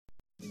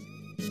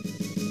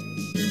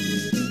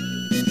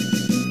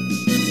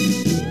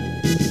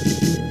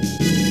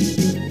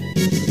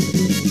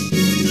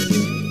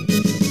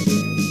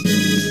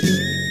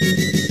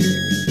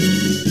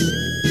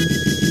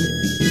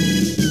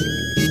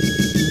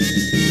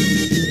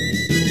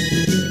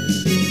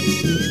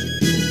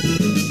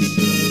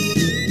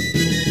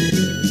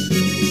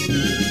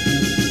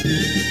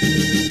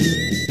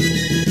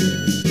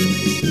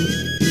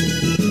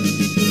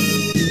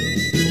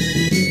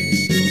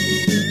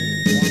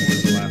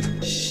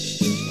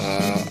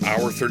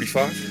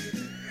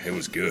35? It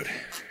was good.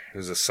 It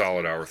was a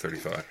solid hour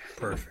 35.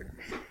 Perfect.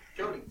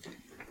 Jody,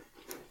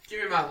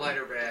 give me my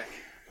lighter back.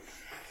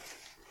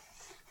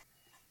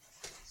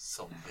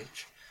 Son of a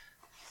bitch.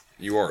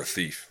 You are a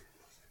thief.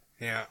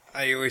 Yeah,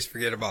 I always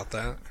forget about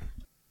that.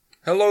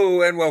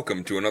 Hello and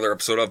welcome to another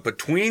episode of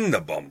Between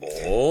the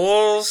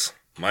Bumbles.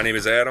 My name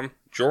is Adam.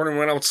 Jordan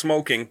went out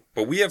smoking,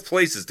 but we have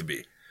places to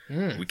be.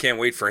 We can't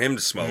wait for him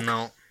to smoke.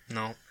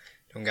 No.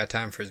 Don't got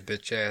time for his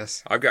bitch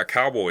ass. I've got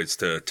cowboys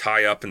to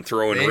tie up and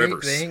throw in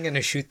rivers. They ain't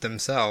gonna shoot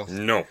themselves.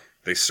 No,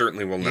 they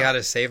certainly will not. You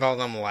gotta save all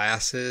them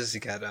molasses. I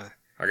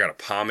gotta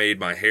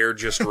pomade my hair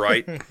just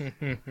right.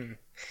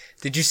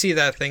 Did you see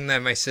that thing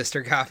that my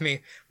sister got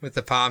me with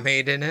the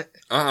pomade in it?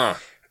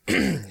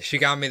 She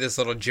got me this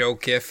little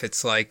joke gif.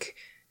 It's like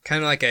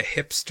kind of like a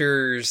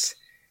hipster's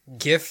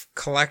gift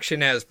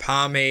collection as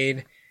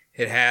pomade.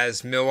 It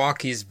has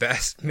Milwaukee's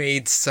Best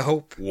Made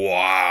soap.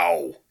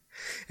 Wow.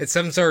 It's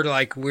some sort of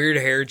like weird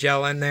hair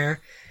gel in there.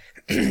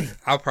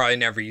 I'll probably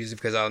never use it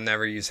because I'll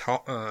never use...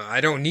 I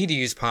don't need to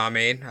use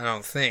pomade, I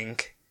don't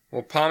think.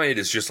 Well, pomade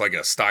is just like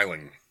a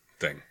styling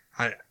thing.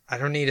 I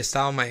don't need to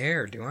style my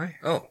hair, do I?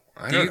 Oh,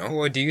 I don't know.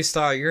 Well, do you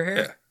style your hair?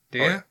 Yeah. Do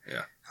you?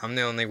 Yeah. I'm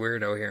the only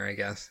weirdo here, I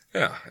guess.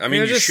 Yeah. I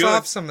mean, you just should.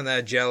 slop some of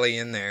that jelly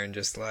in there and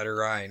just let her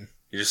ride.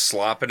 You just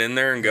slop it in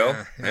there and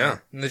go? Yeah.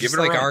 Just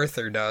like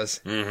Arthur does.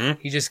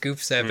 Mm-hmm. He just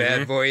goofs that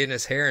bad boy in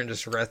his hair and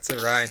just lets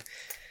it ride.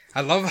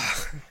 I love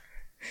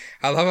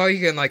how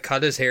you can like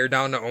cut his hair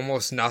down to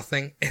almost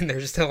nothing and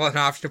there's still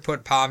enough to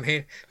put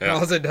pomade. And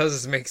all it does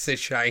is makes it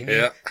shiny.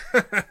 Yeah.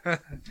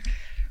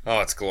 Oh,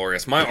 it's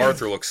glorious. My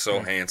Arthur looks so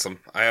handsome.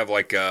 I have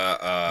like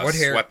a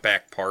swept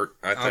back part,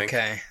 I think.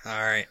 Okay, all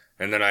right.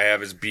 And then I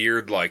have his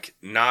beard like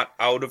not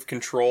out of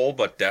control,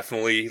 but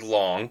definitely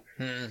long.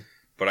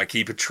 But I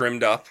keep it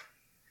trimmed up.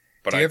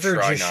 But do you ever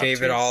just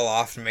shave it all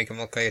off and make him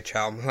look like a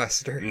child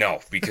molester?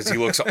 No, because he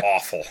looks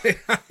awful.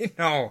 I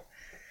know.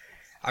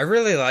 I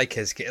really like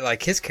his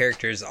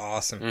character is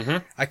awesome. Mm-hmm.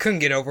 I couldn't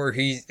get over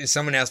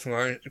someone asked him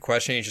a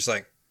question, he's just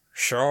like,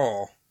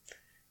 sure.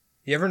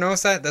 You ever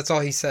notice that? That's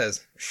all he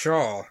says.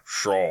 Sure.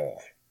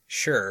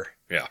 Sure.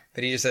 Yeah.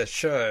 But he just says,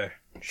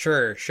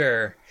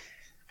 sure.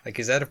 Like,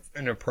 is that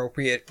an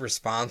appropriate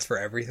response for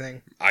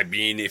everything? I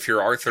mean, if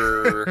you're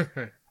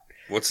Arthur...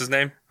 What's his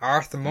name?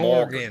 Arthur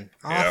Morgan.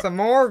 Arthur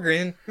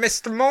Morgan.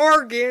 Mr.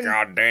 Morgan.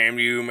 God damn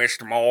you,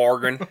 Mr.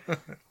 Morgan.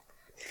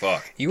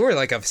 Fuck. You were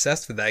like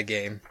obsessed with that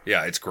game.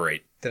 Yeah, it's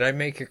great. Did I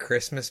make your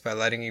Christmas by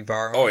letting you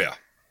borrow? Oh, yeah.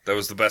 That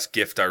was the best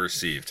gift I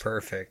received.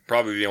 Perfect.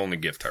 Probably the only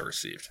gift I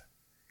received.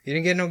 You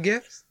didn't get no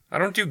gifts? I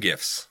don't do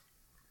gifts.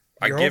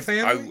 Your whole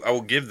family? I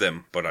will give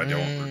them, but I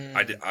don't.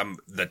 I'm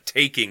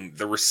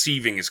the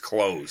receiving is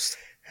closed.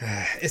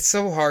 It's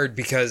so hard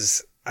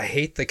because I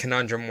hate the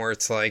conundrum where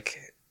it's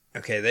like,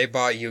 okay, they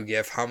bought you a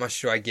gift. How much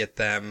do I get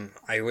them?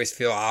 I always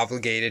feel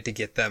obligated to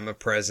get them a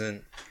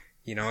present.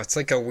 You know, it's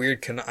like a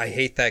weird... I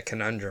hate that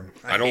conundrum.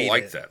 I don't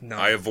like that. No.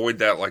 I avoid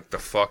that like the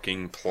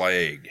fucking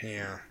plague.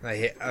 Yeah. I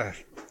hate...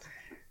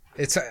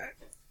 it's...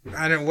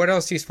 I don't... What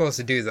else are you supposed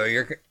to do,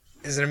 though?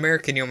 As an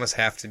American, you almost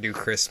have to do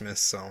Christmas,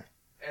 so...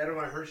 Adam,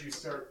 I heard you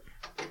start...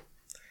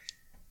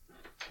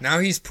 Now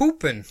he's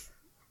pooping.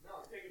 No,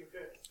 I'm taking a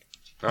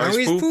piss. Now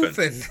he's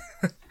pooping.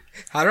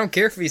 I don't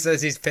care if he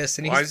says he's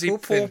pissing. Why is he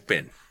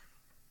pooping?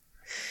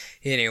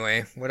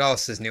 Anyway, what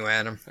else is new,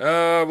 Adam?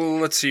 Well,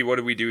 let's see. What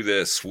did we do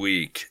this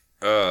week?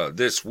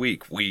 This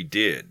week we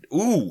did...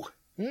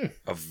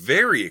 a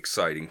very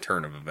exciting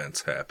turn of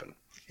events happened.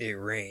 It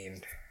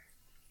rained.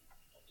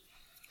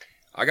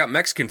 I got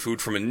Mexican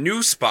food from a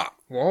new spot.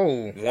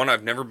 Whoa. One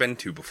I've never been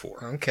to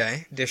before.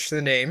 Okay. Dish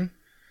the name.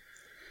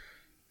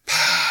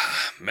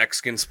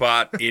 Mexican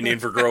spot in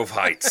Invergrove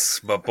Heights.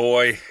 But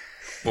boy,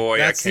 That's I can't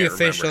That's the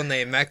official remember.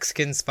 name.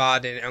 Mexican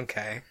spot in...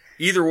 Okay.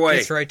 Either way.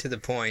 It's right to the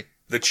point.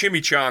 The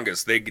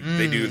chimichangas, they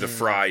do the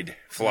fried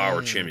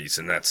flour chimis,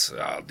 and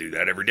I'll do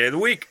that every day of the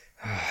week.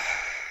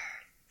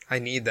 I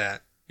need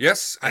that.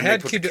 Yes, and they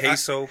put the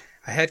queso.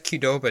 I had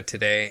Qdoba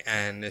today,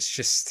 and it's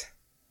just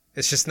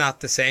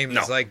not the same.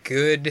 No. It's like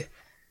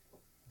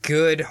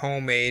good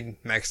homemade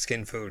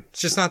Mexican food.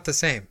 It's just not the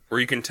same. Where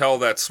you can tell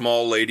that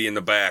small lady in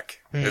the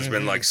back has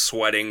been like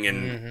sweating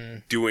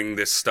and doing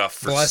this stuff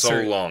for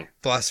long.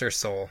 Bless her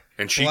soul.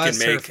 And she Bless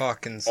can her make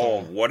fucking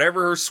soul.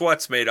 whatever her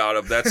sweat's made out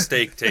of, that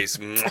steak tastes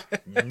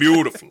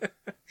beautiful.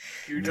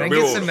 Can I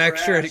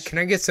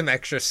get some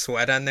extra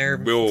sweat on there,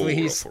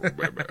 please?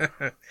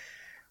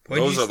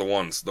 Those are the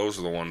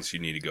ones you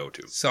need to go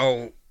to.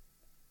 So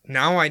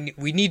now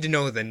we need to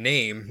know the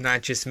name,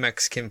 not just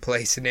Mexican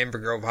place in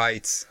Invergrove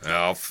Heights.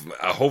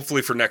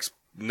 Hopefully for next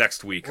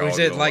week. Or is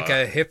it like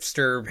a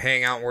hipster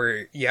hangout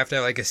where you have to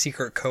have like a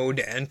secret code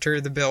to enter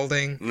the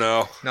building?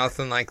 No.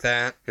 Nothing like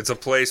that? It's a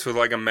place with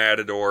like a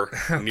matador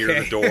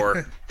near the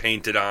door,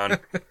 painted on,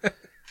 and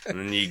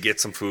then you get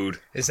some food.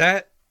 Is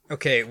that...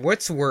 Okay,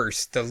 what's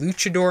worse, the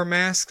luchador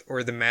mask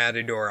or the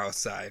matador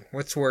outside?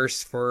 What's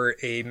worse for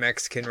a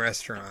Mexican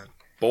restaurant?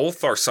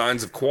 Both are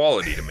signs of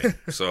quality to me,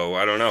 so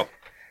I don't know.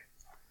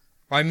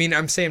 Well, I mean,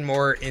 I'm saying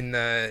more in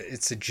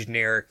it's a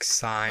generic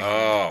sign.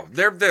 Oh,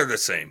 they're the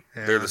same.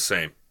 Yeah. They're the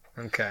same.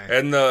 Okay.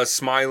 And the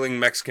smiling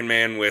Mexican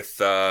man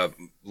with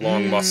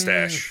long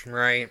mustache.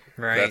 Right.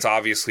 That's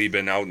obviously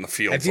been out in the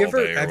fields all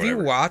day. Have you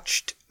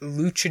watched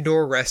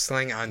luchador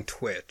wrestling on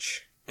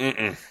Twitch?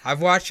 Mm-mm.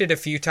 I've watched it a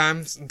few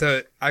times.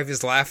 I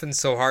was laughing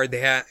so hard. They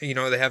have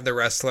the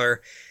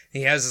wrestler.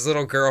 He has his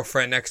little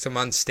girlfriend next to him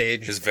on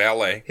stage. His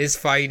valet. He's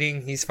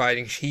fighting.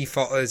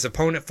 His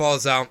opponent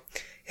falls out.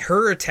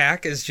 Her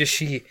attack is just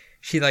she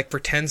like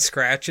pretends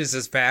scratches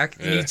his back,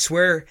 and you'd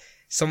swear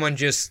someone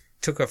just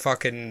took a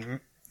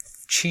fucking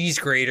cheese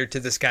grater to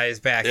this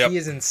guy's back. Yep. He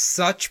is in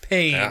such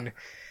pain,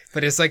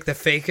 but it's like the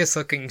fakest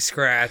looking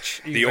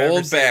scratch. The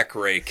old back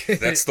rake.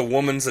 That's the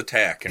woman's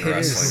attack in wrestling.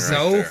 It is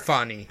so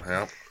funny.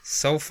 Yep.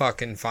 So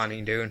fucking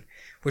funny, dude.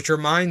 Which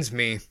reminds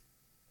me,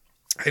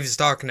 I was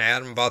talking to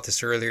Adam about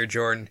this earlier,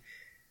 Jordan.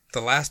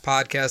 The last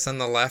podcast on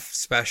the left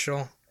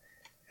special,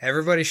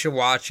 everybody should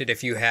watch it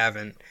if you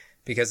haven't,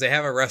 because they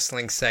have a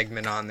wrestling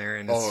segment on there,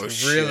 and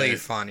it's really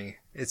funny.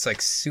 It's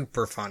like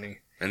super funny.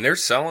 And they're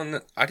selling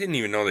it. I didn't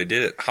even know they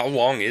did it. How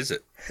long is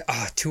it?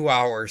 2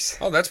 hours.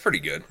 Oh, that's pretty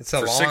good. It's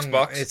for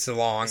 $6. It's a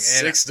long.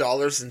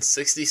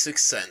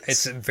 $6.66.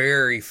 It's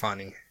very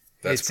funny.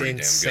 It's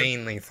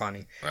insanely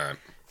funny. All right.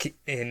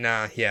 And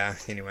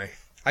anyway,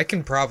 I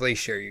can probably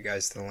share you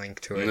guys the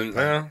link to it.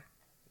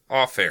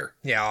 Off air.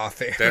 Yeah,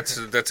 off air.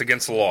 That's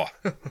against the law.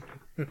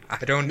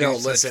 I don't know. No,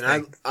 listen,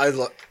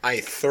 I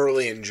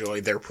thoroughly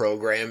enjoyed their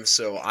program,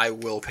 so I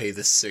will pay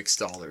the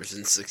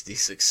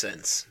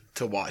 $6.66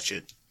 to watch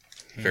it.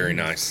 Very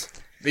nice.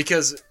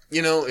 Because,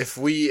 if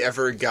we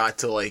ever got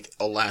to like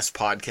a last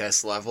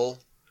podcast level,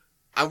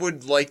 I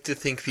would like to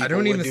think people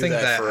would do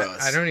that for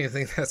us. I don't even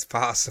think that's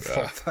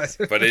possible.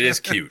 But it is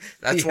cute.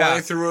 That's why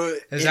I threw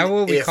it. Is that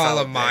what we call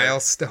a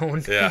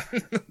milestone? Yeah.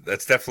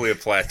 That's definitely a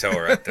plateau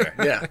right there.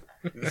 Yeah.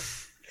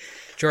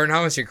 Jordan,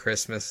 how was your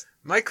Christmas?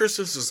 My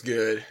Christmas was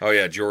good. Oh,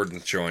 yeah.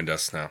 Jordan's joined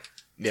us now.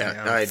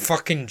 Yeah.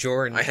 Fucking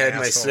Jordan. I had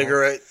my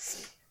cigarette,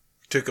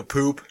 took a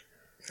poop.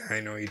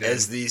 I know you did.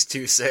 As these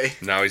two say.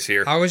 Now he's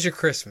here. How was your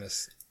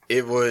Christmas?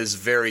 It was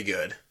very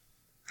good.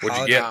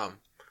 What'd you get?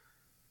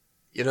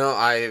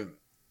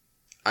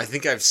 I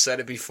think I've said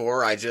it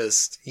before.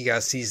 You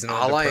got seasonal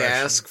all depression. I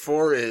ask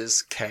for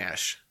is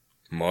cash.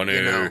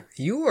 Money.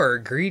 You are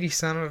a greedy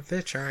son of a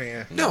bitch, aren't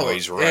you? No,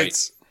 he's right.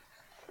 It's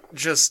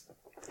just...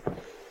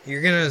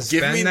 You're going to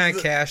spend that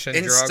cash on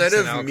drugs and alcohol.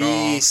 Instead of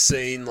me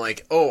saying,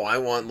 like, oh, I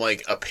want,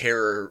 like, a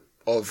pair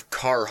of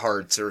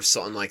Carhartts or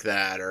something like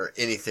that or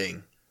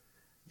anything,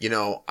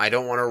 I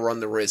don't want to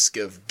run the risk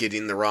of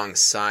getting the wrong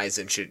size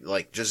and shit.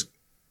 Like, just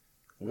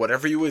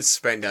whatever you would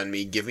spend on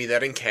me, give me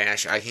that in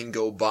cash. I can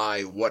go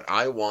buy what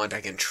I want.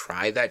 I can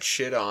try that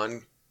shit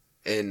on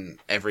and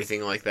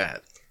everything like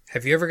that.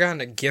 Have you ever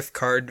gotten a gift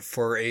card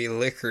for a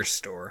liquor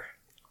store?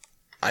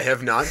 I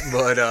have not,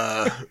 but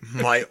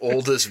my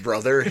oldest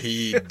brother,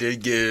 he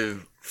did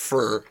give,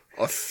 for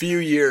a few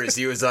years,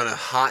 he was on a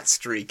hot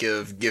streak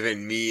of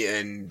giving me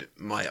and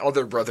my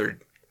other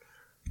brother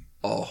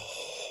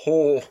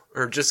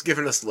just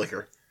giving us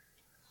liquor.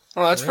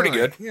 Oh, that's pretty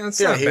good. Yeah, that's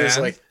not bad. He was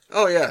like,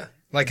 oh yeah,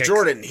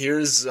 Jordan,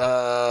 here's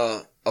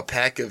a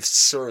pack of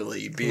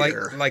Surly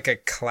beer. Like a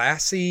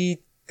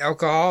classy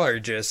alcohol or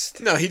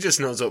just... No, he just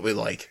knows what we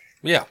like.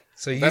 Yeah.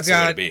 So you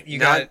got a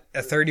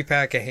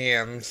 30-pack of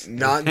hams.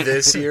 Not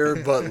this year,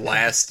 but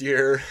last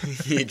year,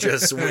 he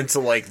just went to,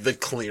 like, the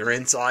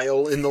clearance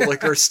aisle in the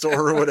liquor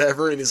store or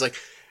whatever, and he's like,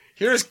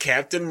 here's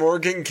Captain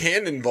Morgan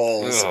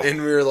Cannonballs. Ugh.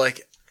 And we were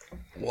like,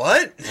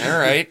 what? All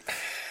right.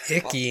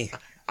 Icky.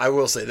 I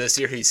will say, this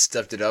year he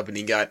stepped it up and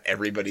he got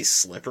everybody's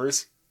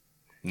slippers.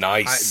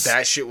 Nice.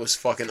 That shit was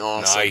fucking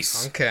awesome.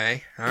 Nice.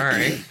 Okay. All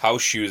right.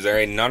 House shoes. There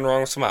ain't none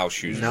wrong with some house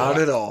shoes. Not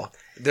at all.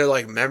 They're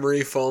like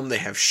memory foam. They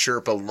have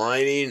Sherpa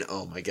lining.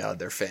 Oh my god,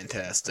 they're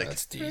fantastic.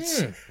 That's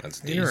decent. That's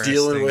decent.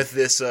 Dealing with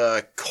this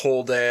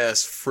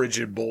cold-ass,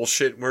 frigid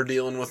bullshit we're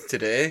dealing with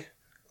today.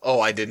 Oh,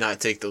 I did not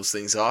take those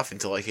things off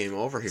until I came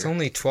over here. It's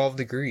only 12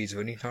 degrees.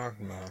 What are you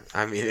talking about?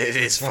 I mean, it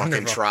is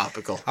fucking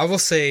tropical. I will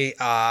say,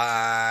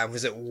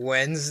 was it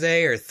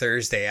Wednesday or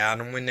Thursday,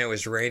 Adam, when it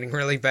was raining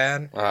really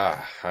bad?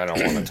 I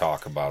don't want to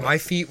talk about it. My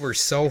feet were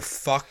so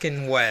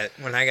fucking wet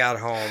when I got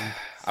home.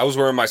 I was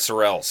wearing my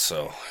Sorels,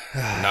 so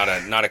not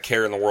a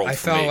care in the world I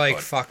for me. I felt like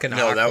fucking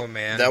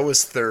Aquaman. That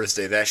was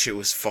Thursday. That shit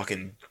was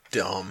fucking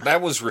dumb.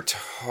 That was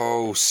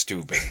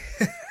stupid.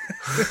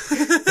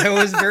 That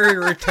was very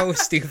reto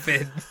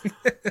stupid.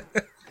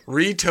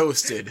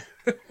 Retoasted.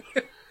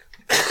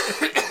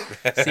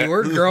 See,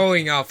 we're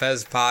growing up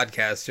as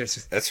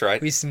podcasters. That's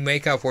right. We used to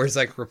make up words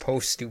like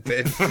repost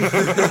stupid.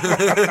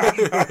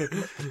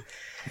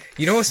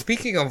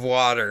 Speaking of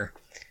water,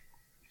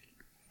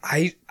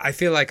 I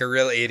feel like a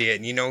real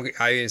idiot.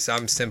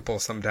 I'm simple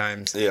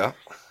sometimes. Yeah.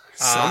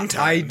 Sometimes.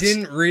 I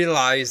didn't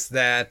realize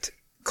that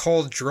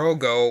Khal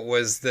Drogo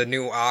was the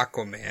new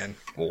Aquaman.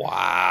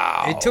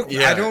 Wow. It took...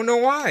 Yeah. I don't know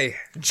why.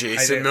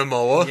 Jason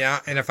Momoa? Yeah,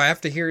 and if I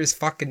have to hear his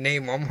fucking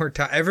name one more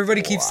time...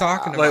 Everybody keeps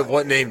talking about... Like,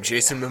 what name?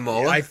 Jason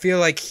Momoa? I feel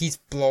like he's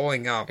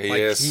blowing up. He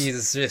is.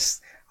 He's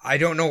just... I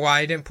don't know why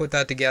I didn't put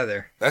that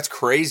together. That's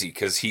crazy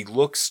because he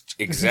looks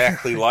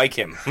exactly like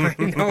him. I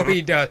know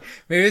he does.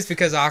 Maybe it's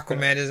because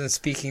Aquaman isn't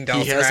speaking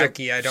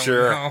Dothraki. I don't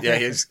know. Yeah,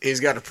 he's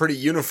got a pretty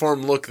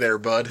uniform look there,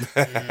 bud.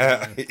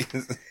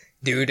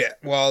 Dude,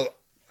 well,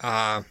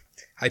 I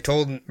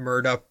told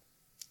Murdoch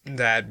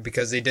that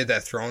because they did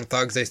that Throne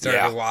Thugs, they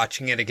started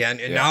watching it again,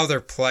 and now they're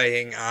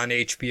playing on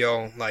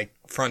HBO, like,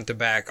 front to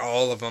back,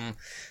 all of them.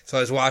 So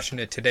I was watching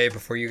it today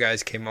before you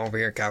guys came over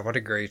here. God, what a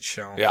great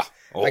show. Yeah.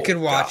 I could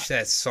watch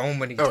that so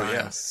many times.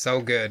 Yeah.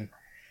 So good.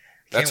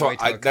 That's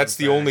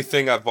the only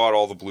thing I've bought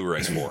all the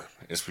Blu-rays for.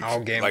 Is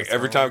because, like,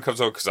 every time it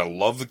comes out, because I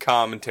love the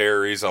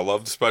commentaries, I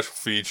love the special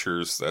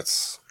features.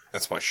 That's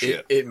my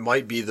shit. It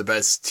might be the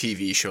best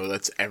TV show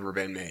that's ever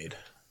been made.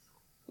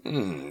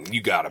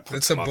 You gotta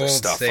put some other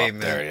stuff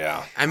statement. Up there,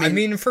 yeah. I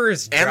mean for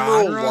his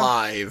genre, Emerald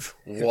Live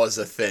was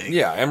a thing.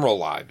 Yeah,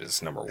 Emerald Live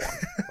is number one.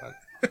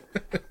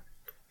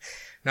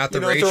 Not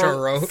the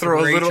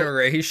Rachel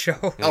Ray show.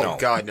 Oh no.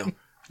 God, no!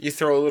 You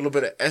throw a little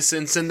bit of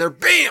essence in there,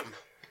 bam,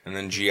 and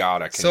then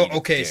Giada.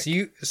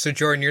 So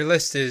Jordan, your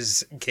list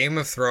is Game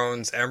of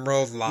Thrones,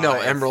 Emerald Live. No,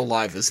 Emerald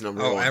Live is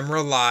number one. Oh,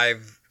 Emerald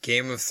Live,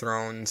 Game of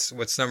Thrones.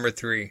 What's number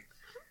 3?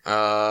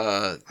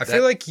 I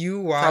feel like you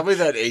watch... Probably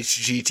that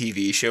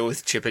HGTV show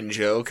with Chip and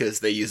Jo,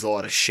 because they use a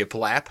lot of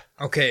shiplap.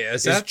 Okay,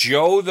 is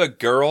Jo the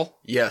girl?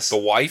 Yes. The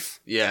wife?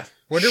 Yeah.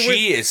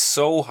 She is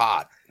so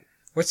hot.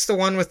 What's the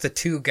one with the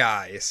 2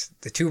 guys?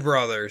 The 2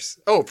 brothers?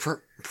 Oh,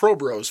 Pro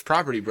Bros,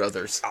 Property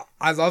Brothers.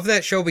 I love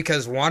that show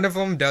because one of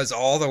them does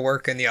all the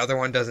work and the other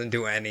one doesn't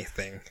do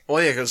anything.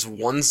 Well, yeah, because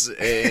one's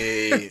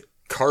a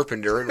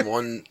carpenter and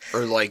one,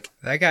 or like...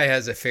 That guy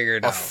has it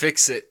figured out. A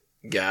fix-it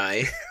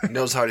guy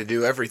knows how to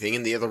do everything,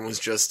 and the other one's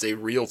just a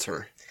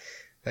realtor.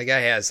 That guy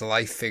has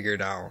life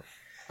figured out.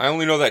 I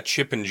only know that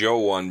Chip and Jo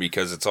one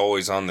because it's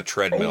always on the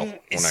treadmill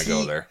when I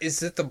go there.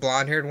 Is it the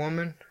blonde-haired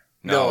woman?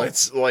 No,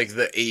 it's like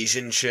the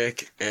Asian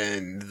chick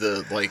and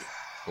the like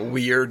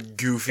weird,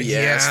 goofy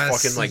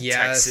ass fucking like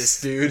Texas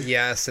dude.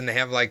 Yes, and they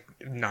have like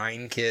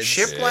 9 kids.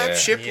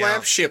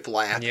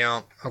 Shiplap.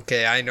 Yeah.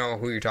 Okay, I know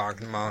who you're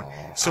talking about.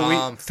 So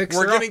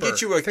we're gonna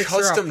get you a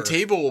custom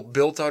table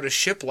built out of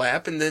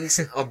shiplap, and then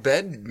a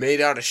bed made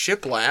out of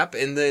shiplap,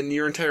 and then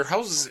your entire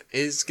house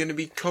is gonna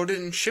be coated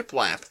in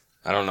shiplap.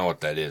 I don't know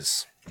what that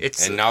is.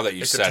 Now that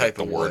you said it,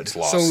 the word's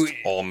lost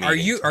all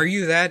meaning. Are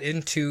you that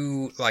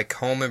into like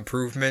home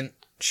improvement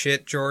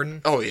shit,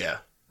 Jordan? Oh yeah.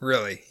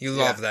 Really? You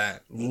love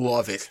that?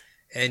 Love it.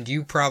 And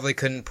you probably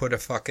couldn't put a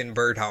fucking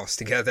birdhouse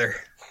together.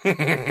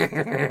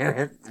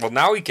 Well,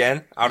 now we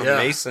can, out of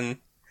mason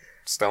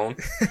stone.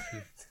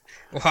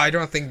 Well, I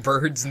don't think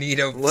birds need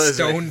a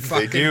stone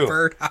fucking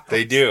birdhouse.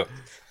 They do.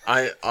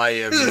 I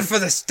am... This is for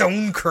the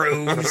stone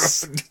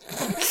crows.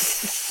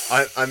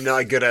 I'm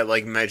not good at,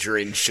 like,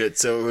 measuring shit,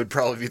 so it would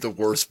probably be the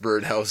worst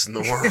birdhouse in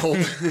the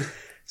world.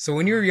 So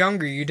when you were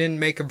younger, you didn't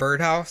make a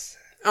birdhouse?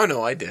 Oh,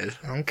 no, I did.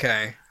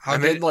 Okay. I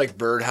made, like,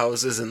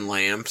 birdhouses and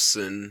lamps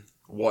and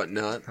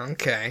whatnot.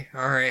 Okay.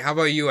 All right. How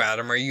about you,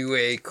 Adam? Are you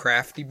a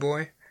crafty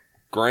boy?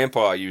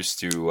 Grandpa used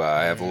to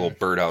have a little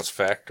birdhouse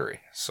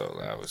factory, so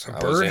I was in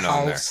on there.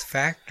 Birdhouse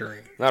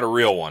factory? Not a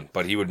real one,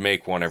 but he would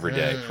make one every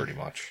day, pretty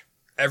much.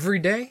 Every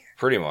day?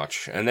 Pretty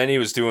much. And then he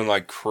was doing,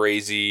 like,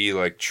 crazy,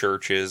 like,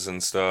 churches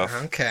and stuff.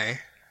 Okay.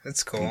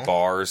 That's cool. And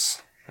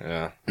bars.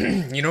 Yeah.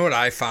 You know what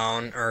I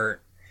found?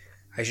 Or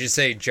I should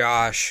say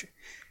Josh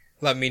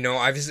let me know.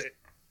 I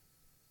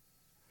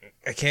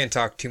can't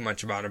talk too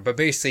much about it, but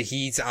basically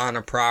he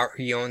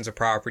owns a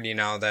property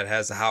now that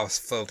has a house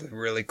filled with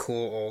really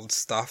cool old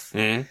stuff.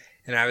 Mm-hmm.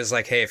 And I was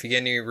like, hey, if you get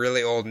any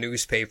really old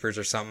newspapers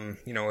or something,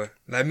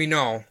 let me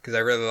know, because I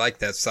really like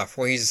that stuff.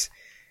 Well, he's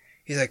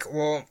like,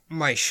 well,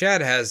 my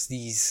shed has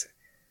these,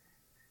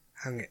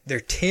 they're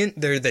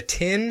the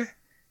tin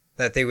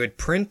that they would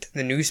print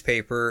the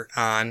newspaper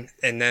on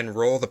and then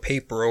roll the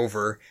paper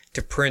over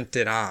to print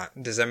it on.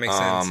 Does that make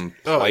sense?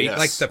 Yes.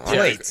 Like the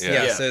plates.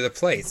 Yes, they're the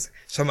plates.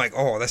 So I'm like,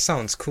 oh, that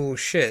sounds cool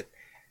shit.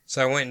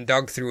 So I went and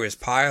dug through his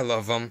pile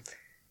of them,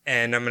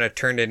 and I'm going to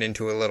turn it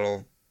into a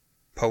little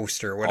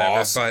poster or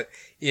whatever. Awesome. But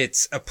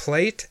it's a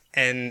plate,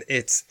 and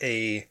it's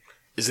a...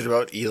 Is it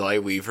about Eli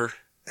Weaver?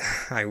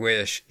 I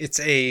wish.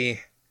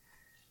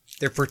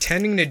 They're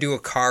pretending to do a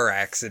car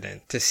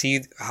accident to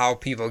see how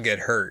people get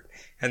hurt.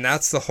 And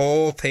that's the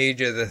whole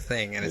page of the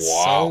thing, and it's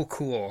so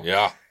cool.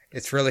 Yeah.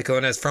 It's really cool,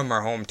 and it's from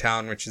our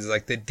hometown, which is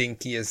like the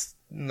dinkiest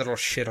little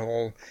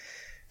shithole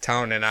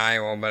town in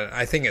Iowa, but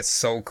I think it's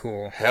so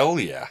cool. Hell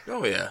yeah.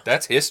 Oh yeah.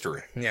 That's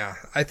history. Yeah.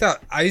 I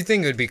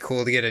think it would be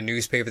cool to get a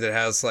newspaper that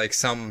has like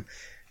some,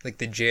 like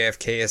the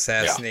JFK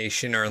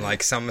assassination or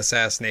like some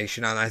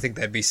assassination on it. I think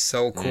that'd be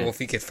so cool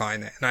if you could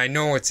find that. And I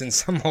know it's in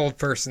some old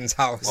person's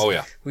house. Oh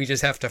yeah. We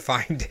just have to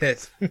find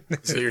it.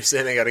 So you're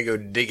saying I gotta go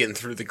digging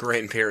through the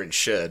grandparents'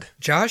 shed?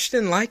 Josh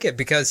didn't like it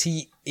because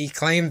he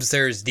claims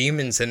there's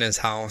demons in his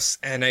house,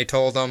 and I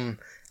told him,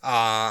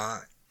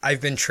 I've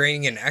been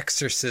training in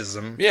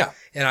exorcism. Yeah.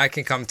 And I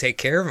can come take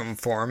care of him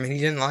for him, and he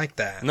didn't like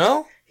that.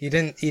 No? He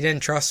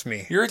didn't trust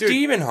me. You're a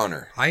demon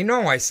hunter. I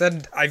know. I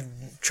said I'm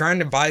trying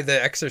to buy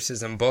the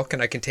exorcism book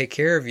and I can take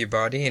care of you,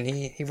 buddy, and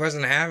he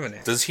wasn't having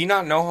it. Does he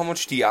not know how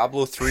much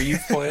Diablo 3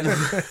 you've played?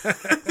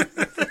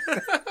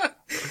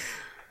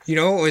 You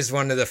know, it was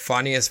one of the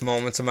funniest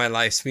moments of my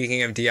life,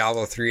 speaking of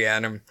Diablo 3,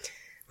 Adam.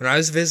 When I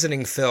was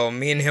visiting Phil,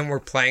 me and him were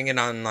playing it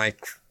on,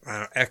 like, I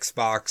don't know,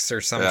 Xbox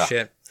or some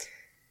shit.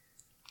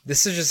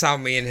 This is just how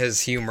me and his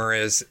humor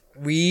is.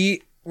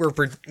 We were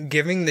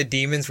giving the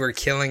demons we're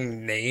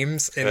killing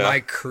names in,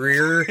 like,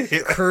 career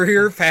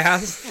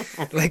paths.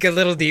 Like, a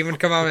little demon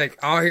come out like,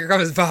 oh, here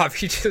comes Bob.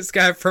 He just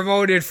got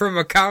promoted from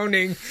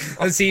accounting.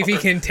 Let's see if he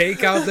can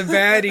take out the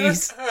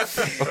baddies.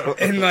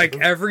 And, like,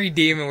 every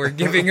demon, we're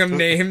giving them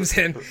names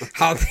and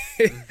how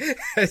they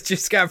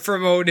just got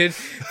promoted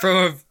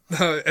from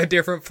a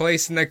different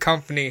place in the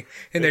company,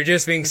 and they're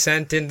just being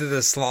sent into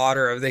the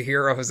slaughter of the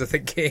heroes of the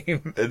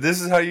game. And this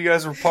is how you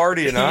guys were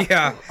partying, huh?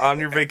 Yeah. On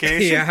your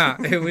vacation? Yeah,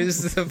 it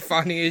was the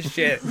funniest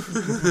shit.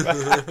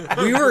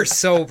 We were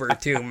sober,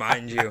 too,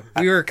 mind you.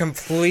 We were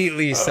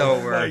completely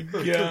sober. Oh,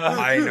 my God.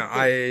 I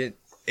know.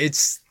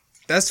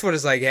 That's what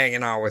it's like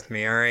hanging out with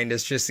me, alright?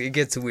 It's just, it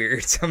gets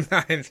weird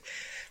sometimes.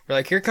 We're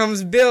like, here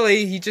comes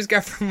Billy. He just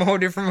got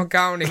promoted from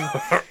accounting.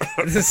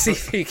 Let's see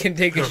if he can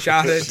take a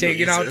shot at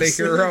taking out the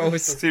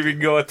heroes. See if we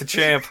can go at the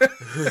champ.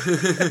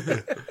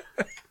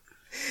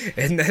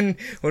 And then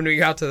when we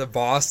got to the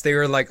boss, they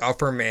were like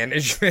upper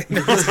management.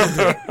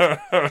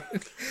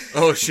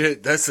 Oh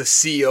shit, that's the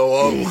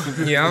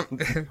COO. Yep.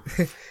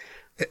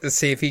 Let's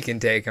see if he can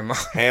take him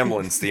out.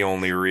 Hamlin's the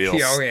only real.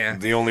 Oh yeah,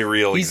 the only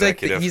real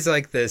executive. He's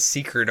like the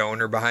secret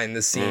owner behind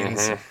the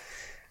scenes. Mm-hmm.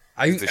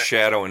 He's a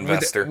shadow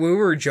investor. We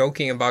were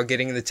joking about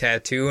getting the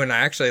tattoo, and I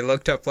actually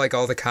looked up like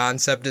all the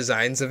concept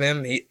designs of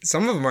him.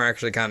 Some of them are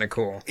actually kind of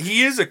cool.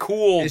 He is a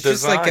cool It's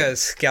design. just like a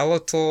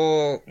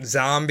skeletal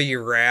zombie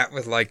rat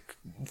with like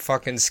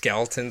fucking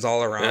skeletons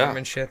all around him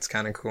and shit. It's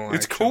kind of cool.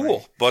 It's actually.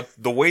 cool, but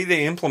the way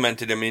they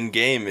implemented him in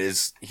game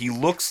is he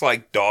looks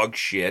like dog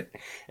shit,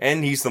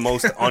 and he's the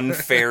most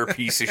unfair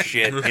piece of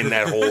shit in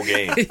that whole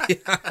game.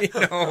 Yeah, I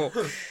know.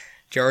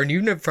 Jordan,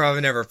 you've probably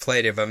never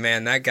played it, but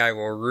man, that guy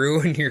will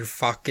ruin your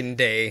fucking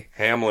day.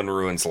 Hamlin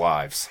ruins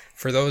lives.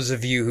 For those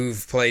of you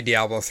who've played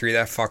Diablo 3,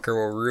 that fucker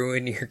will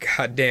ruin your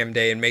goddamn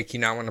day and make you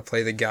not want to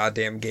play the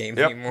goddamn game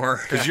anymore.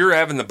 Because you're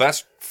having the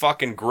best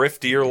fucking grift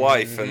of your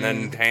life, and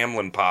then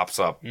Hamlin pops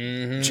up.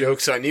 Mm-hmm.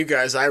 Joke's on you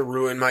guys, I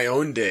ruin my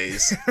own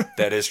days.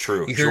 That is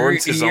true. You're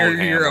Jordan's his own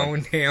your Hamlin.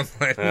 own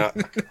Hamlin. Yeah.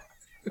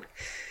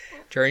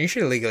 Jordan, you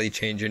should legally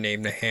change your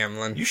name to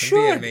Hamlin. You It'd should.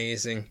 be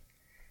amazing.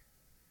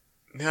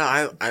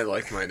 Yeah, I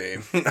like my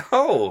name.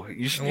 No,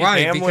 you should be Why?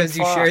 Hamlin Because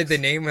you Fox. shared the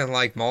name with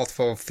like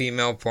multiple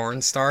female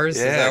porn stars?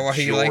 Yeah, Is that why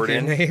you like your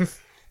Jordan. name?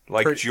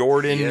 Like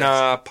Jordan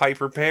Yes.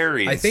 Piper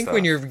Perry. I and think stuff.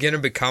 when you're going to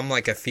become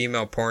like a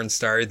female porn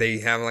star, they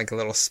have like a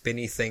little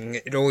spinny thing.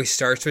 It always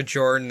starts with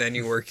Jordan, then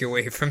you work your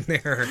way from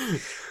there.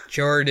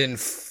 Jordan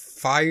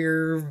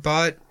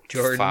Firebutt.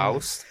 Jordan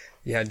Faust.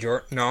 Yeah,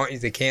 Jordan. No,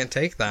 they can't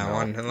take that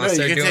one unless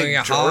No, you they're can doing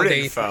take a Jordan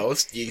holiday.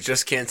 Faust. You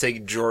just can't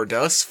take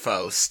Jordus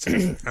Faust.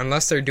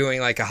 Unless they're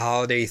doing like a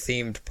holiday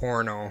themed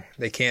porno,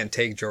 they can't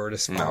take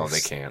Jordis Faust. No,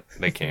 they can't.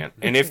 They can't.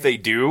 And if they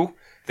do,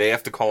 they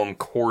have to call him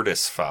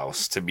Cordis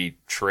Faust to be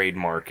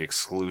trademark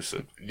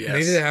exclusive. Yes.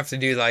 Maybe they have to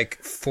do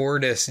like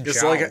Fortis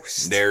Just Joust. like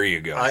There you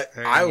go. I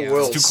Yeah.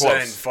 will It's too send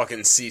close.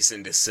 fucking cease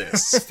and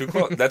desist. Too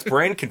close. That's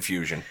brand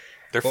confusion.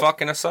 They're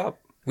fucking us up.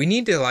 We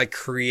need to like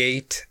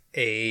create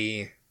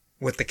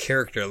what the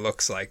character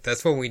looks like.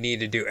 That's what we need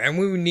to do. And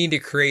we need to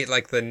create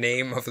like the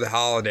name of the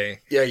holiday.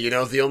 Yeah, you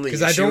know, the only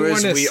 'Cause I issue don't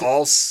is wanna we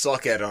all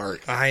suck at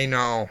art. I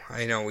know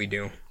we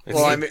do.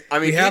 Well, I mean,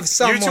 we have you two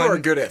someone- are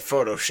good at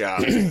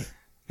Photoshop.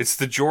 It's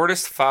the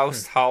Jordis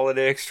Faust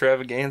holiday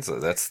extravaganza.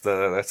 That's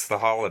the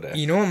holiday.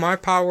 You know what my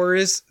power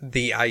is?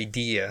 The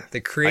idea.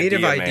 The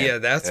creative Idea idea.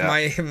 man. That's Yeah.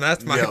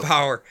 my Yep.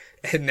 power.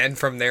 And then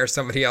from there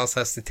somebody else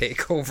has to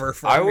take over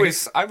for I've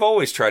me.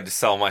 always tried to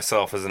sell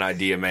myself as an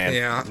idea man.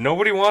 Yeah.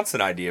 Nobody wants an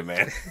idea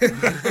man.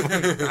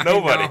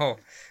 Nobody.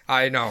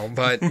 I know,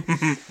 but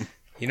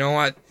you know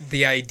what?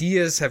 The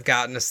ideas have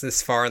gotten us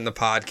this far in the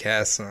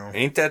podcast, so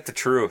Ain't that the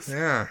truth?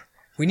 yeah.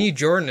 We need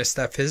Jordan to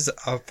step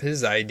up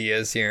his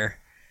ideas here.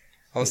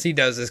 All he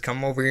does is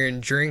come over here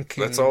and drink.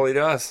 That's and, all he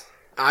does.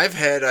 I've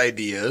had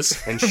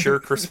ideas. And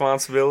shirk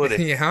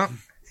responsibility. Yeah.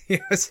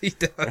 Yes, he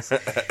does.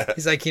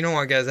 He's like, you know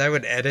what, guys? I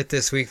would edit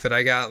this week, but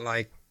I got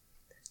like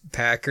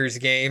Packers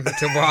game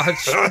to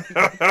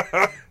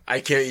watch. I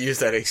can't use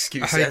that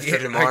excuse after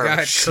tomorrow.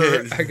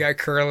 I got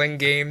curling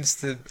games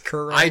to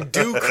curl. I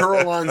do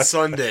curl on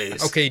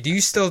Sundays. Okay, do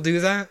you still do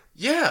that?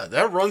 Yeah,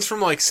 that runs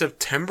from like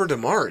September to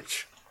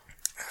March.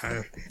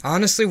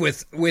 Honestly,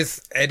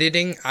 with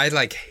editing, I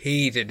like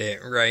hated it,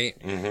 right?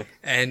 Mm-hmm.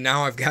 And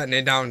now I've gotten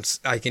it down.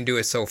 I can do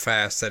it so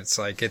fast that it's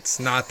like it's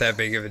not that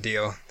big of a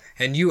deal.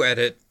 And you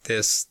edit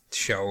this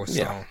show,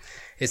 so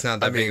it's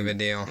not that big of a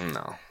deal.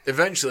 No.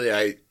 Eventually,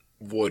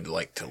 would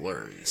like to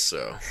learn,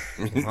 so.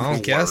 Well,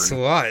 guess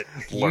what?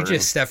 You Learn.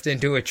 just stepped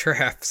into a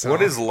trap. So.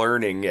 What is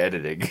learning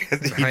editing?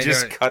 You I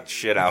just don't- cut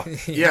shit out.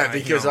 Yeah,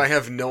 because know. I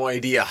have no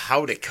idea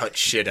how to cut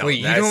shit out.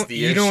 Wait, That's the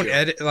issue. you don't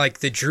edit like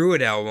the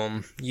Druid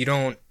album. You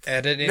don't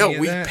edit any No, of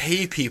we that?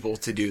 pay people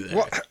to do that.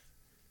 What?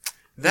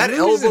 That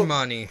We're losing album,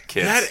 money.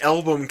 Kids. that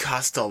album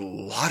cost a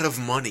lot of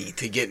money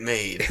to get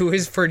made. It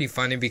was pretty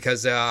funny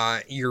because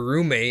your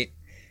roommate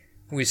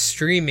was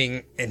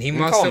streaming and he We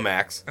must call have him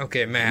Max.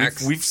 Okay,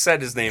 Max. We've said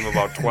his name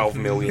about 12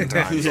 million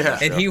times. Yeah.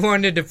 And he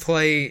wanted to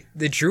play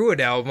the Druid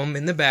album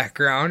in the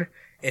background,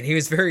 and he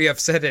was very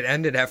upset it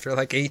ended after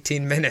like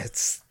 18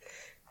 minutes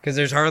because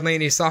there's hardly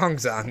any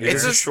songs on there.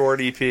 It's a short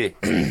E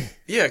EP.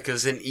 Yeah,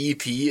 because an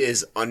EP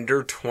is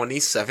under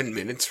 27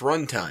 minutes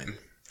runtime.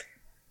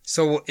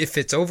 So if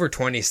it's over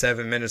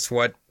 27 minutes,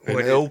 what An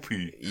would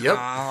LP. Yep.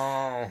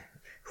 Oh,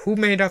 who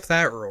made up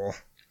that rule?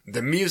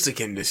 The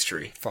music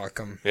industry. Fuck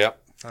them. Yep.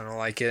 I don't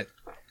like it.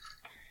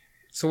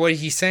 So what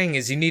he's saying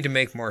is you need to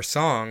make more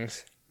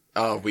songs.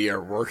 We are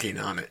working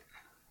on it.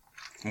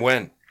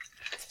 When?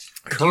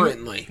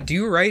 Currently. Do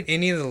you write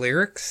any of the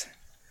lyrics?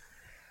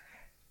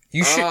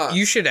 You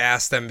should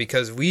ask them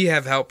because we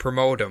have helped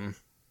promote them.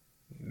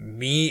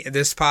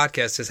 This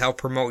podcast has helped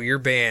promote your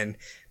band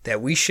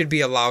that we should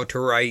be allowed to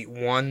write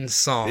one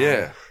song.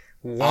 Yeah.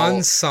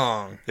 One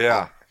song.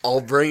 Yeah.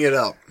 I'll bring it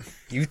up.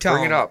 You tell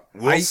Bring it them. up.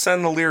 We'll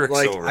send the lyrics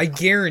like, over. I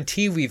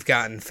guarantee we've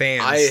gotten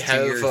fans. I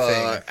to your have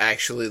thing.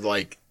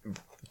 actually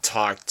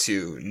talked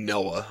to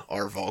Noah,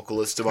 our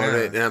vocalist, about Yeah.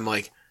 it, and I'm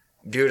like,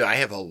 dude, I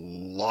have a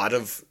lot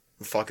of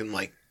fucking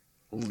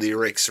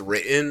lyrics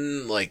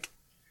written.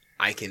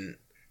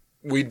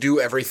 We do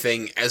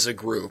everything as a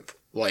group.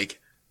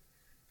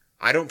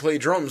 I don't play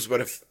drums,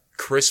 but if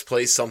Chris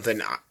plays something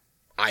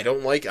I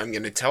don't like, I'm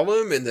gonna tell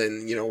him, and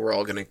then we're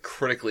all gonna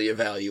critically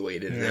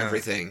evaluate it and Yeah.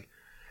 everything.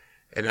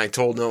 And I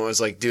told Noah, I was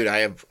like, dude, I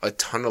have a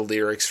ton of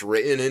lyrics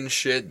written and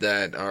shit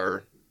that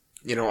are,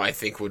 I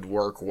think would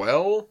work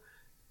well.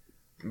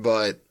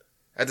 But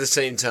at the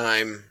same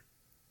time,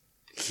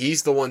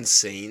 he's the one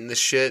saying the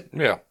shit.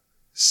 yeah.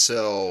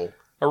 So,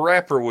 A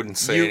rapper wouldn't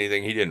say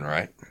anything he didn't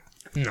write.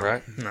 No,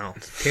 Right? no.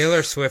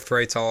 Taylor Swift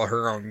writes all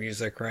her own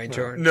music, right,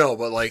 Jordan? no,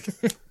 but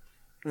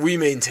we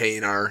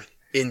maintain our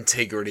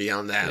integrity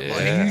on that.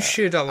 Yeah. You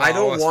should allow I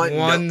don't us want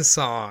one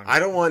song. I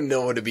don't want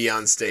Noah to be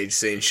on stage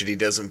saying shit he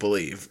doesn't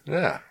believe.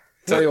 Yeah.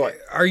 Tell you what,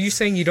 Are you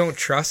saying you don't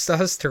trust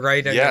us to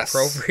write an Yes.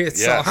 appropriate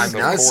Yes. song? I'm Of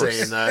not course.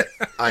 saying that.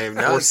 I am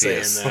Of not course he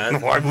saying is.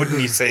 that. Why wouldn't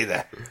he say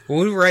that?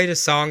 We'll write a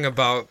song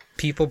about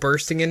people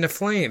bursting into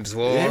flames.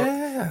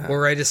 We'll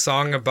write a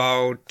song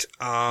about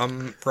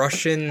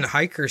Russian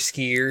hiker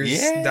skiers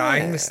Yeah.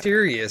 dying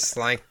mysterious,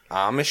 like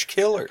Amish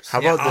killers. How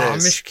about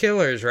this? Amish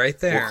killers, right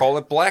there. We'll call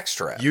it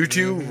Blackstrap. You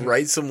two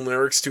write some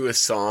lyrics to a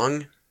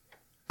song.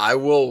 I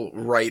will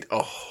write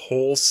a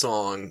whole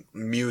song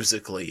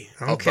musically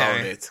about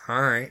it,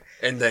 All right.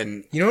 and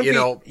then You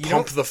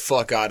pump the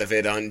fuck out of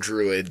it on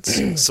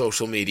Druid's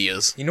social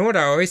medias. You know what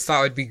I always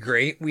thought would be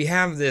great? We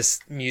have this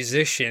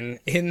musician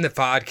in the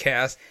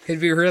podcast.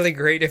 It'd be really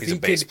great if He's he a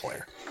bass could.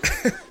 player.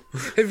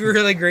 It'd be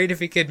really great if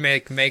he could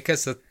make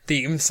us a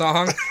theme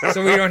song,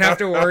 so we don't have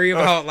to worry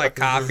about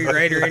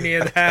copyright or any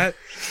of that.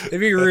 It'd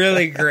be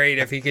really great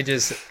if he could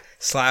just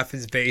slap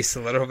his bass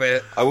a little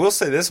bit. I will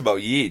say this about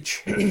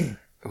Yeej,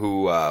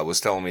 who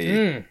was telling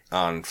me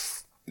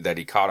that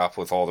he caught up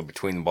with all the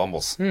Between the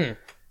Bumbles.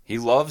 He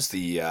loves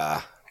the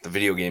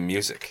video game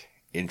music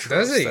intros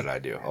Does he? that I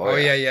do. Oh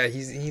yeah.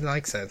 He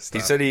likes that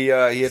stuff. He said he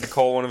had to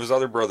call one of his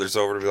other brothers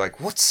over to be like,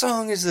 "What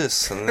song is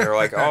this?" And they're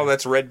like, "Oh,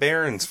 that's Red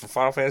Barons from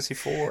Final Fantasy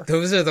IV."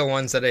 Those are the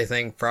ones that I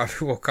think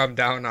probably will come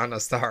down on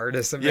us the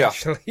hardest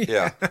eventually.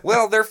 Yeah.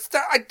 Well,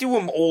 I do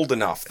them old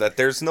enough that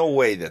there's no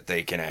way that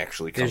they can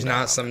actually come There's down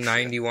not on some that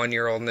shit.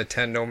 91-year-old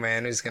Nintendo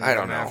man who's going I to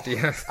don't come know. after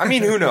you. I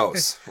mean, who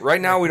knows?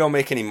 Right now, we don't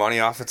make any money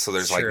off it, so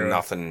there's True.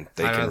 nothing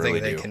they I can don't really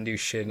think they do. can do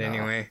shit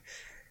anyway.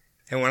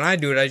 And when I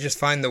do it, I just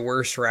find the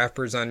worst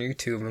rappers on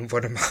YouTube and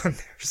put them on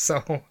there.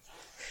 So,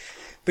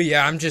 but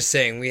yeah, I'm just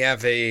saying we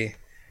have a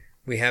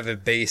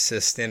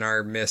bassist in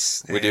our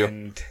midst. We do.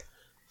 And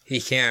he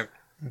can't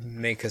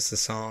make us a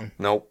song.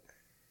 Nope.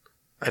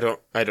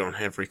 I don't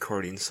have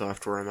recording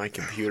software on my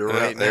computer Yeah,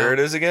 right now. there it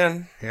is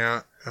again.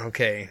 Yeah.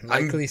 Okay.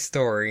 Likely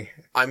story.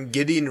 I'm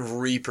getting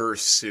Reaper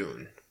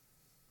soon.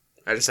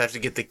 I just have to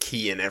get the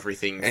key and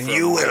everything. And from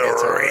you my will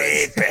guitar.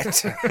 rape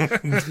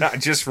it. I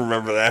just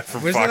remember that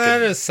from Wasn't fucking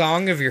that a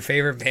song of your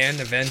favorite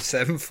band, Avenged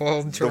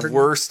Sevenfold, the Jordan?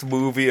 worst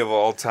movie of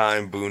all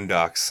time,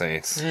 Boondock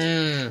Saints.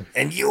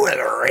 And you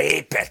will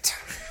rape it.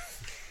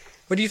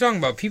 What are you talking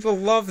about? People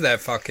love that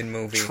fucking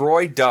movie.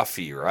 Troy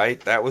Duffy, right?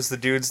 That was the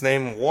dude's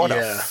name? What a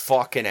Yeah.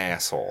 fucking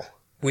asshole.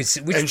 Which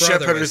And brother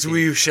shepherds was he?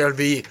 we shall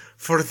be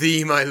for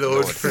thee, my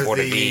Lord, Lord, for for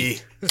thee.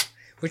 thee.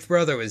 Which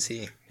brother was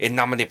he? In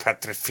nomine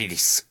Patri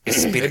Filis, In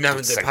Spiritus name of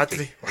the Sancti.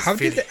 Patri, How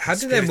did that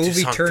Spiritus movie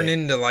Sancti. turn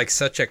into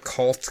such a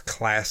cult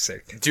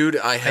classic? Dude,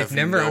 I have I've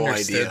never no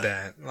understood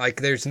idea. that.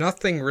 There's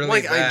nothing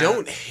really. I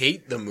don't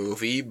hate the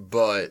movie,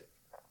 but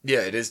yeah,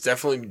 it has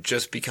definitely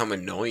just become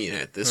annoying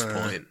at this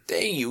point.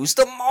 They used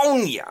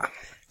ammonia.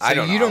 I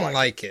don't know. You don't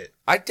like it.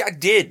 I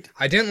did.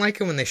 I didn't like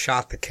it when they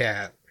shot the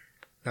cat.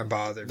 That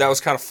bothered me. That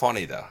was kind of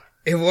funny, though.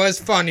 It was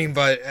funny,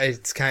 but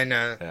it's kind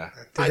of... Yeah.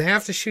 Did they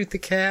have to shoot the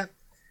cat?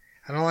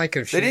 I don't like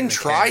him They shooting didn't the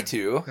try cat.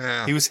 to.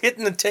 Yeah. He was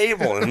hitting the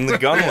table and the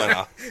gun went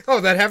off.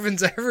 Oh, that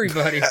happens to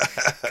everybody.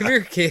 Come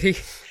here, kitty.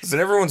 And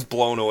everyone's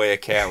blown away a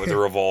cat with a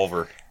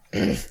revolver.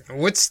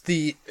 What's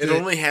the... It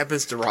only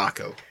happens to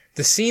Rocco.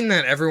 The scene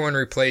that everyone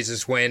replays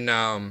is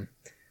when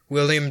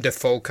William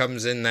Dafoe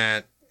comes in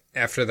that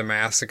after the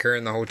massacre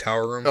in the hotel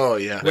room. Oh,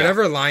 yeah.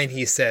 Whatever line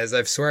he says,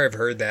 I swear I've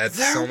heard that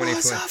so many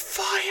was times.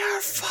 a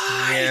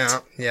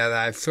firefight. Yeah,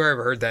 I swear I've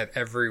heard that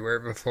everywhere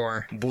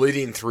before.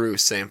 Bleeding Through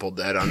sampled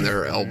that on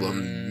their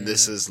album.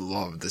 This is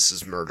love. This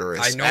is murderous.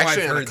 I know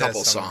Actually, I've on heard a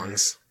couple that somewhere.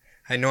 songs.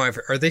 I know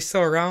Are they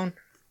still around?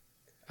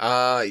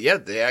 Yeah,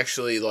 they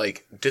actually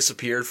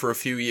disappeared for a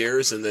few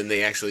years, and then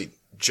they actually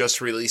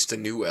just released a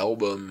new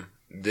album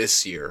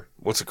this year.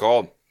 What's it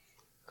called?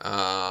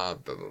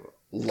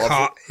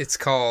 It's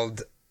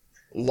called...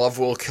 Love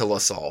Will Kill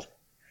Us All.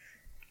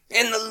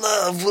 And the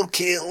love will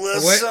kill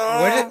us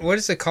all. What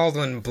is it called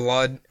when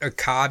blood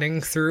clotting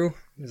through?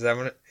 Is that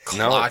what it...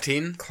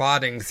 Clotting?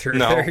 Clotting through.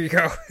 No. There you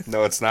go.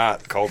 No, it's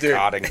not called Dude,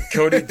 cotting.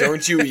 Cody,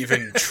 don't you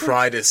even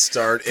try to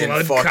start and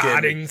Blood fucking...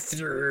 clotting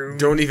through.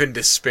 Don't even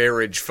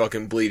disparage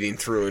fucking Bleeding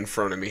Through in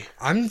front of me.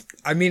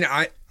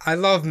 I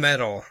love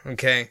metal,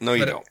 okay? No,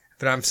 you don't.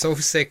 But I'm so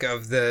sick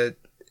of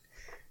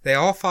they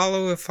all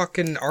follow a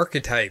fucking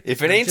archetype.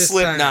 If it ain't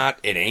Slipknot,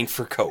 it ain't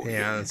for Cody.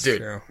 Yeah, that's Dude,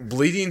 true.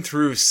 Bleeding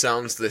Through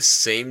sounds the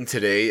same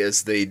today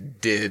as they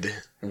did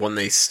when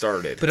they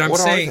started. But I'm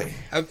What are saying,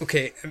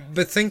 okay,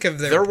 but think of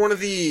They're one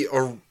of the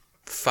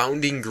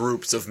founding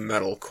groups of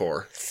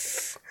metalcore.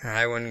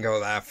 I wouldn't go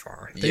that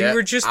far. Yeah,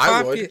 were just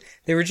I would.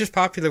 They were just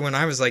popular when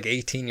I was like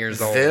 18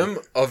 years old. Them,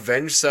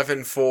 Avenged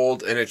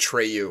Sevenfold, and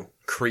Atreyu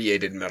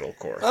created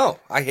metalcore. Oh,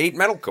 I hate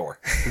metalcore.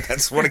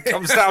 That's what it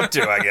comes down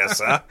to, I guess,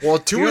 huh? Well,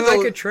 Do you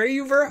like a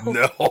Atreyu, bro?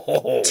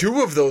 No.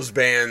 two of those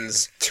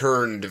bands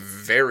turned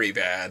very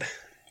bad.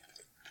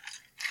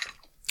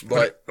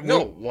 But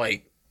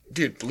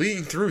dude,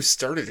 Bleeding Through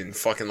started in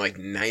fucking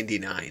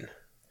 99.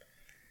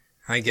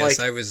 I guess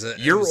Like, I was.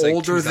 You're it was like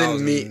older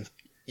than me. 2000.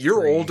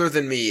 You're older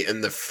than me,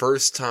 and the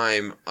first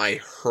time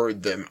I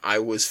heard them, I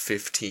was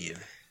 15.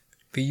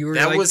 But you were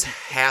That like, was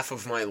half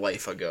of my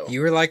life ago.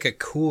 you were like a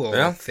cool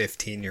Yeah.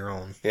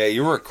 15-year-old. Yeah,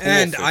 you were a cool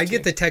And 15. I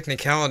get the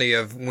technicality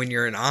of when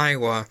you're in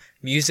Iowa,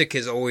 music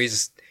is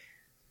always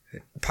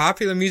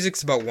popular.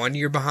 Music's about 1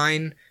 year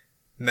behind.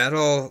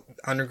 Metal,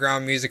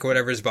 underground music,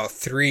 whatever, is about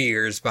 3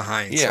 years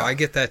behind. So Yeah. I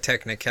get that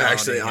technicality.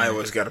 Actually,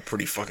 Iowa's got a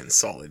pretty fucking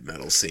solid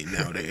metal scene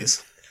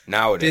nowadays.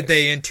 Nowadays. Did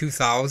they in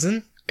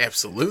 2000?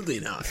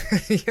 Absolutely not.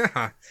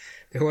 Yeah,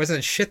 there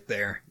wasn't shit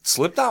there.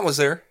 Slipknot was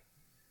there.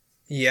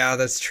 Yeah,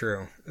 that's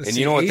true. And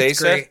you know what they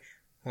said?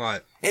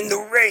 What? And the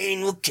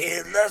rain will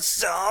kill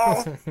us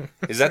all.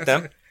 Is that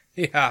them?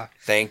 Yeah,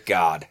 Thank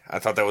God. I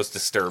thought that was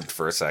Disturbed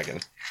for a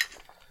second.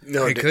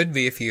 No, it could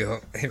be if you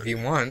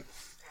want.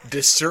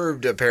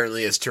 Disturbed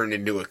apparently has turned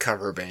into a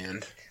cover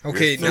band.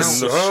 Okay, now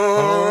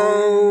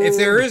Oh, if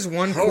there is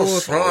one cool,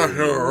 if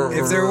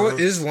if there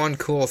is one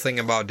cool thing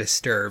about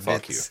Disturbed,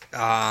 Fuck it's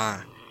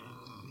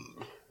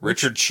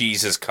Richard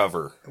Cheese's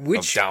cover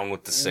of Down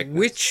with the Sickness.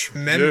 which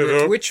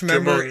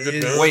member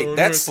is Wait,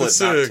 that's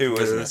Slipknot too,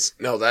 isn't it?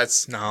 No,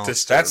 that's No.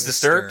 Disturbed. That's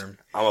Disturbed?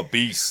 I'm a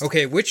beast.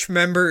 okay? Which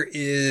member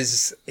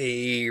is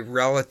a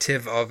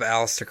relative of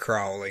Aleister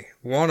Crowley?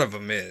 One of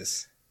them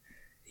is.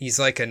 He's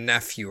like a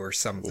nephew or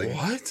something.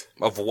 What?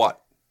 Of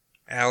what?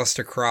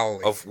 Aleister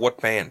Crowley. Of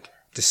what band?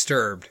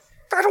 Disturbed.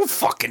 I don't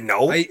fucking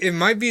know. It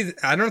might be.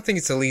 I don't think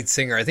it's the lead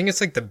singer. I think it's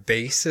like the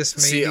bassist,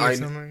 maybe, See, or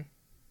something.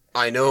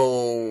 I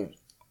know.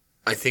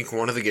 I think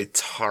one of the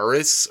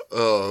guitarists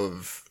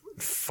of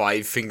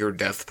Five Finger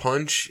Death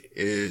Punch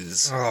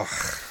is. Oh,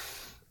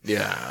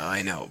 Yeah,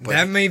 I know. But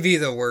that may be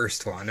the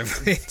worst one.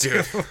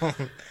 Dude.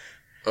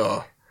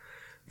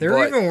 They're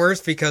But- even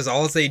worse because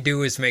all they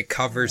do is make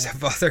covers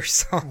of other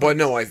songs. But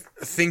no, I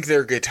think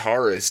their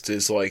guitarist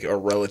is like a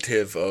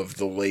relative of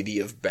the Lady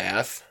of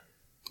Bath.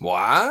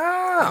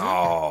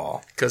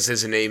 Wow. Because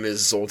his name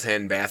is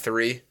Zoltan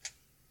Bathory.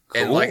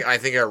 And Cool. like, I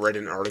think I read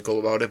an article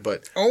about it,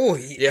 but Oh,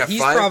 Yeah, he's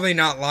five- probably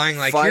not lying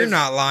like five- you're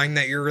not lying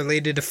that you're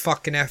related to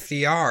fucking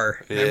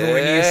FDR. Remember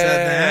when you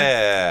said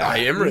that? I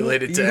am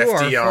related to You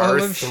are FDR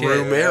full of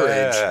through shit.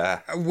 marriage. Yeah.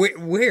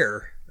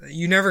 Where?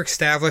 You never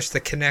established the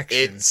connection.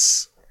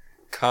 It's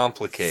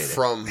Complicated.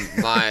 from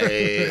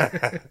my...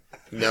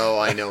 No,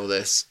 I know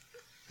this.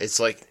 It's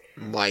like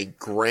my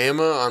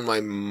grandma on my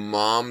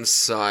mom's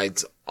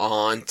side's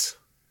aunt.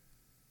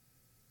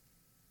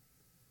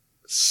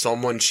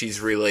 Someone she's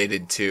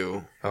related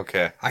to.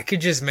 Okay. I could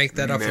just make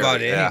that up Mary,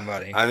 about Yeah.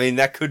 anybody. I mean,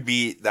 that could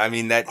be. I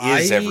mean, that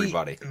is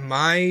everybody.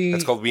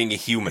 That's called being a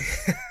human.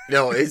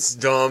 No, it's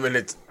dumb and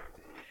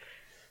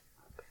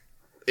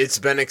it's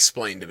been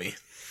explained to me.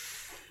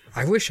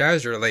 I wish I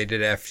was related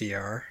to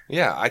FDR.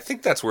 Yeah, I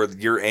think that's where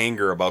your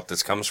anger about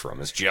this comes from,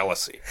 is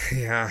jealousy.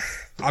 Yeah.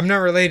 I'm not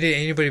related to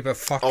anybody but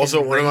fucking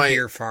Also,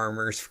 reindeer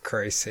farmers, for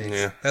Christ's sake.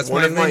 Yeah. That's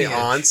One of my lineage.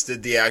 aunts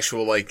did the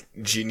actual, like,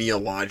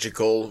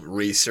 genealogical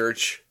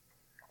research.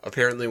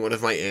 Apparently, one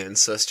of my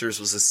ancestors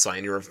was a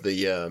signer of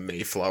the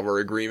Mayflower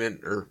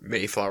Agreement, or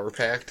Mayflower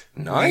Pact.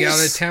 Nice. We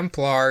got a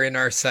Templar in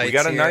our sights We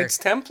got a here. Knights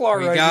Templar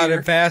We right got here.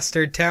 a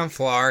bastard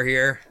Templar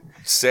here.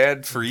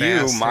 Sad for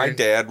you, my Bastard.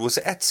 dad was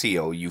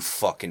Ezio, you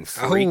fucking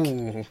freak.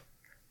 Oh.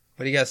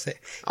 What do you got to say?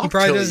 I'll He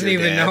probably kill doesn't your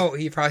even dad. know.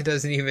 He probably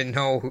doesn't even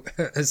know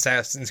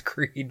Assassin's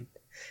Creed.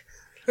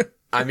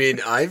 I mean,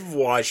 I've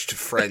watched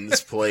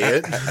friends play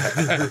it.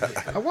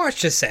 I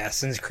watched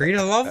Assassin's Creed.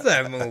 I love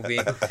that movie.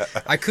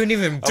 I couldn't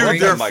even Dude, bring.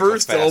 their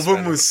first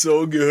album was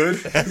so good.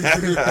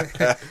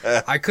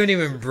 I couldn't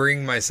even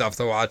bring myself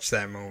to watch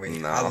that movie.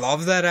 No. I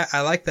love that.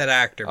 I like that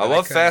actor. I but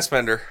love couldn't-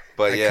 Fassbender,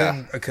 but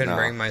yeah. I couldn't no.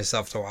 bring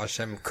myself to watch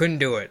them. Couldn't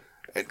do it.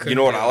 You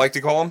know what do I it. like to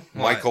call him?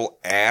 What? Michael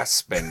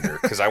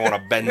Assbender, because I want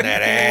to bend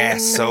that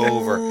ass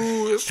over.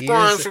 He is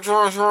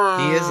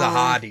a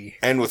hottie.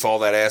 And with all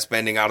that ass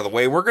bending out of the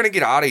way, we're going to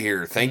get out of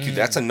here. Thank you.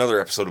 That's another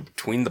episode of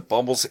Between the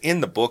Bumbles, in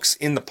the books,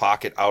 in the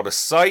pocket, out of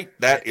sight.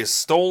 That is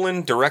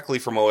stolen directly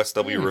from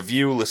OSW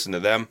Review. Listen to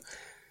them.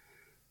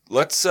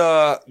 Let's,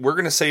 we're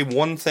going to say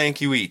one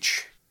thank you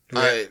each.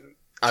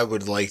 I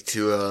would like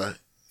to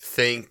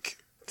thank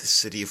the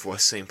city of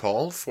West St.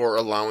 Paul for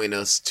allowing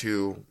us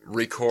to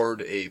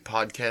record a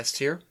podcast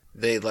here.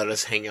 They let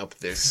us hang up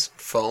this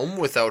foam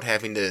without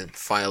having to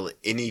file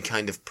any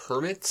kind of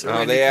permits. Or No,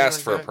 anything they asked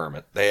like for a that.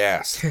 permit. They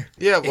asked.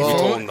 Yeah, We well,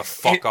 told them to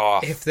fuck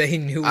off. If they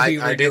knew I we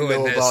were didn't doing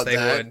know this, about they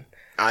that. would.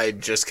 I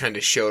just kind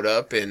of showed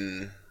up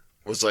and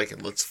was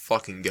like, let's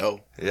fucking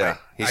go. Yeah,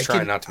 he's I trying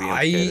can- not to be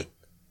implicated.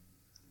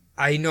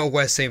 I know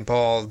West St.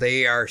 Paul,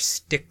 they are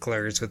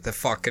sticklers with the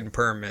fucking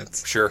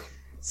permits. Sure.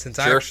 Since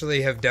I Sure.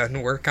 actually have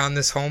done work on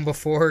this home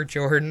before,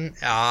 Jordan,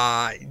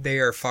 they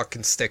are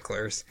fucking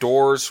sticklers.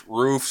 Doors,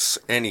 roofs,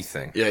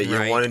 anything. Yeah, you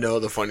Right. want to know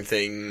the funny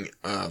thing?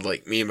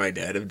 Like, me and my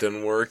dad have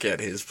done work at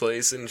his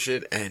place and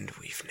shit, and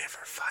we've never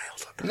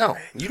filed a permit. No,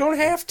 you don't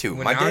have to.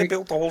 When My I- dad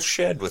built the whole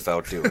shed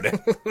without doing it.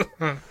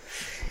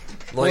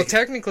 Well, Like,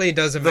 technically it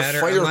doesn't the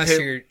matter fire unless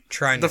pit- you're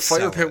trying the to fire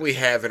sell pit it. we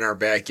have in our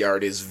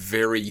backyard is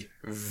very,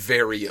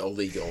 very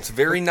illegal. It's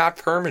very not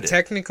permitted.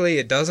 Technically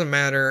it doesn't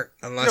matter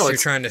unless No, you're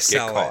it's- trying to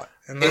sell it. caught.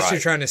 Unless Right.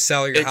 you're trying to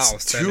sell your It's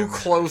house. then too it matters.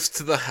 close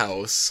to the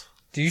house.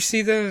 Do you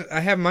see I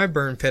have my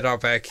burn pit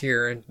out back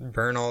here and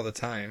burn all the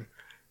time.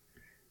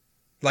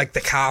 Like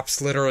the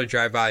cops literally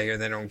drive by here,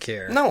 they don't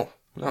care. No.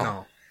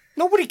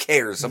 Nobody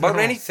cares about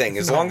No. anything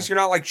as No. long as you're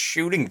not like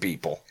shooting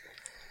people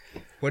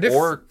What if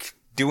or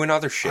doing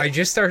other shit. I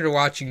just started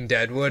watching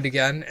Deadwood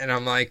again, and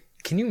I'm like,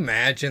 can you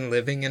imagine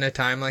living in a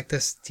time like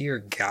this? Dear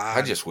God.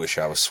 I just wish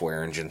I was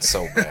swearing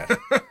so bad.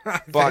 I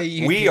But bet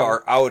you we do.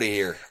 are out of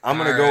here. I'm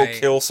going to All go right.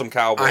 kill some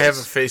cowboys. I have a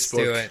Let's Facebook.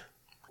 do it.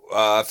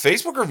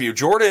 Facebook review.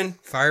 Jordan.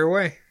 Fire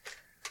away.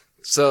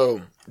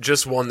 So,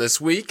 just one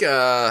this week.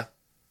 It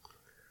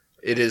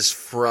is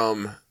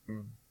from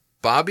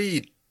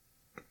Bobby.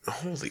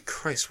 Holy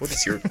Christ, what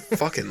is your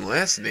fucking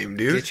last name,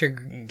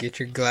 dude? Get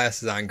your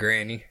glasses on,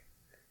 Granny.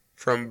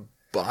 From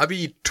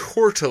Bobby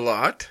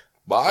Tortolot.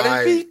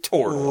 Bobby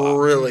Torla.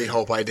 Really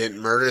hope I didn't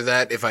murder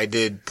that. If I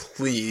did, I'm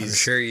please.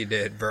 sure you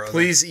did, bro.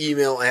 Please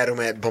email Adam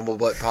at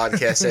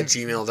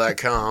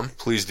bumblebuttpodcast@gmail.com.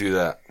 Please do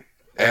that.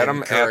 And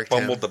Adam at correct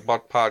him.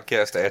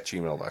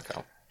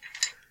 bumblebuttpodcast@gmail.com.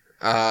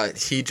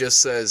 He just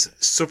says,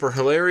 super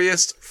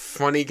hilarious,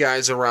 funny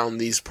guys around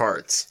these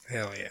parts.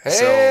 Hell yeah.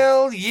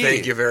 Hell yeah.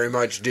 Thank you very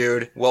much,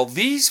 dude. Well,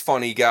 these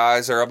funny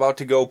guys are about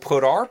to go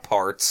put our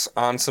parts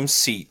on some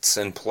seats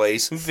and play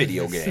some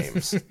video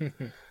games.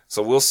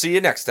 So we'll see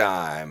you next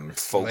time,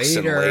 folks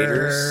and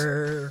laters.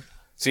 Later.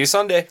 See you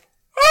Sunday.